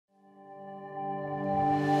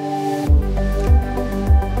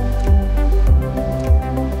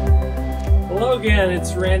again,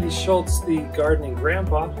 it's Randy Schultz, the gardening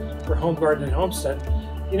grandpa for Home Garden and Homestead.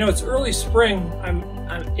 You know, it's early spring. I'm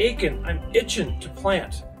aching, I'm itching to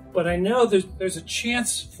plant, but I know there's a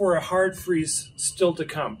chance for a hard freeze still to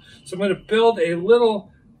come. So I'm going to build a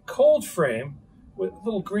little cold frame with a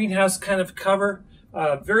little greenhouse kind of cover.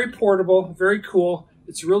 Very portable, very cool.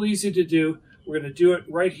 It's real easy to do. We're going to do it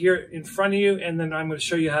right here in front of you, and then I'm going to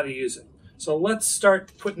show you how to use it. So let's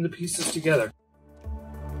start putting the pieces together.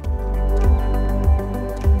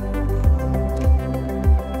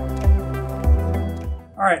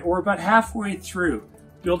 All right, we're about halfway through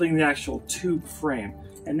building the actual tube frame,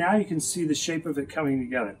 and now you can see the shape of it coming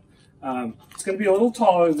together. It's going to be a little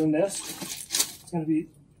taller than this. It's going to be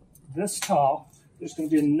this tall. There's going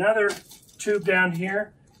to be another tube down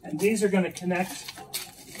here, and these are going to connect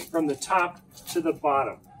from the top to the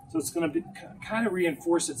bottom. So it's going to be kind of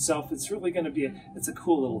reinforce itself. It's really going to be it's a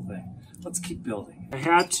cool little thing. Let's keep building. I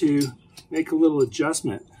had to make a little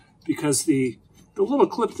adjustment because the little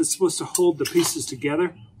clip that's supposed to hold the pieces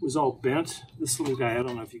together was all bent. This little guy, I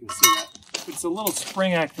don't know if you can see that. It's a little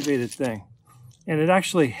spring activated thing. And it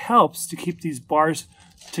actually helps to keep these bars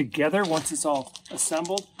together once it's all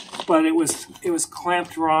assembled. But it was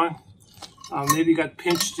clamped wrong. Maybe got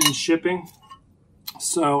pinched in shipping.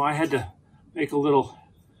 So I had to make a little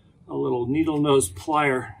needle nose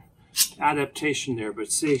plier adaptation there.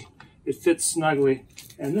 But see, it fits snugly.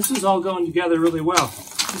 And this is all going together really well.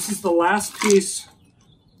 This is the last piece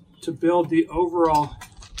to build the overall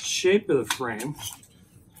shape of the frame.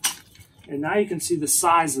 And now you can see the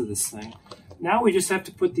size of this thing. Now we just have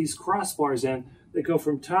to put these crossbars in that go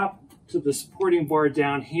from top to the supporting bar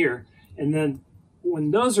down here. And then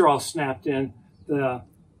when those are all snapped in, the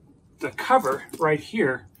cover right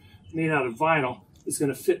here, made out of vinyl, is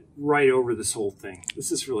going to fit right over this whole thing.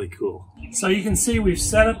 This is really cool. So you can see we've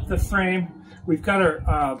set up the frame. We've got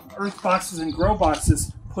our earth boxes and grow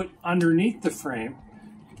boxes put underneath the frame,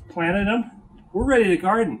 planted them. We're ready to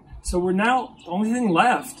garden. So we're now, the only thing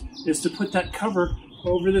left is to put that cover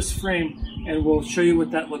over this frame, and we'll show you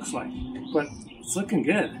what that looks like. But it's looking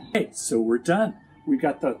good. Okay, so we're done. We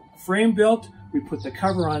got the frame built. We put the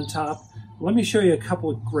cover on top. Let me show you a couple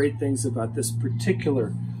of great things about this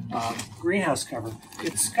particular greenhouse cover.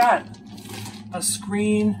 It's got a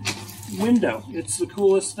screen window. It's the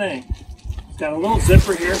coolest thing. It's got a little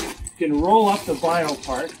zipper here. You can roll up the vinyl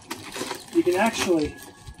part. You can actually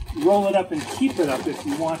roll it up and keep it up if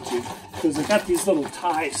you want to, because I've got these little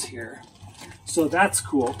ties here. So that's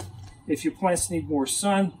cool. If your plants need more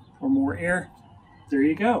sun or more air, there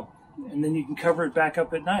you go. And then you can cover it back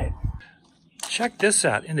up at night. Check this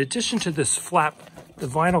out. In addition to this flap, the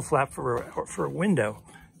vinyl flap for a window,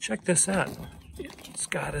 check this out. It's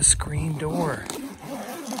got a screen door.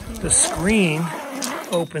 The screen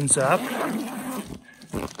opens up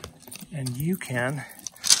and you can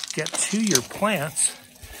get to your plants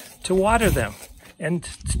to water them and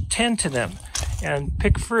to tend to them and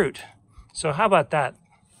pick fruit. So how about that?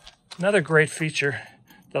 Another great feature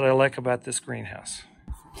that I like about this greenhouse.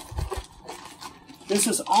 This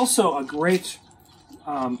is also a great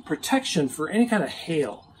protection for any kind of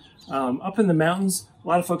hail. Up in the mountains, a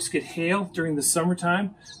lot of folks get hail during the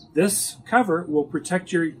summertime. This cover will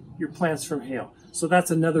protect your plants from hail. So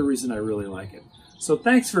that's another reason I really like it. So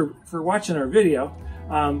thanks for watching our video.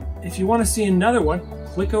 If you want to see another one,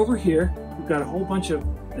 click over here. We've got a whole bunch of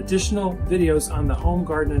additional videos on the Home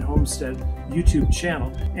Garden and Homestead YouTube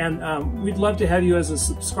channel. And we'd love to have you as a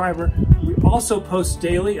subscriber. We also post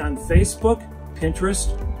daily on Facebook, Pinterest,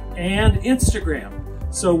 and Instagram.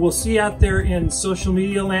 So we'll see you out there in social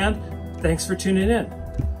media land. Thanks for tuning in.